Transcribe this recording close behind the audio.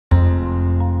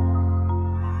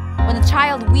When the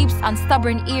child weeps on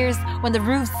stubborn ears, when the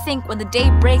roofs sink, when the day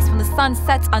breaks, when the sun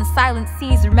sets on silent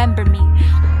seas, remember me.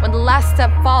 When the last step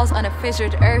falls on a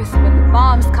fissured earth, when the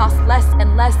bombs cost less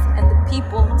and less, and the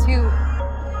people too,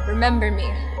 remember me.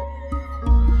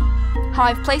 How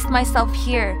I've placed myself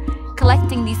here,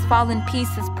 collecting these fallen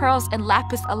pieces, pearls and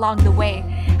lapis along the way.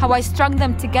 How I strung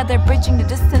them together, bridging the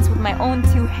distance with my own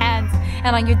two hands.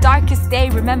 And on your darkest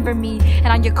day, remember me. And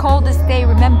on your coldest day,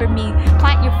 remember me.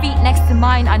 Plant your feet next to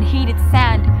mine on heated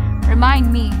sand.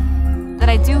 Remind me that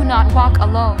I do not walk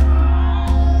alone.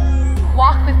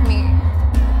 Walk with me.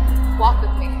 Walk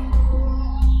with me.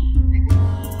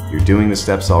 You're doing the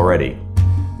steps already.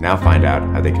 Now find out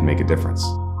how they can make a difference.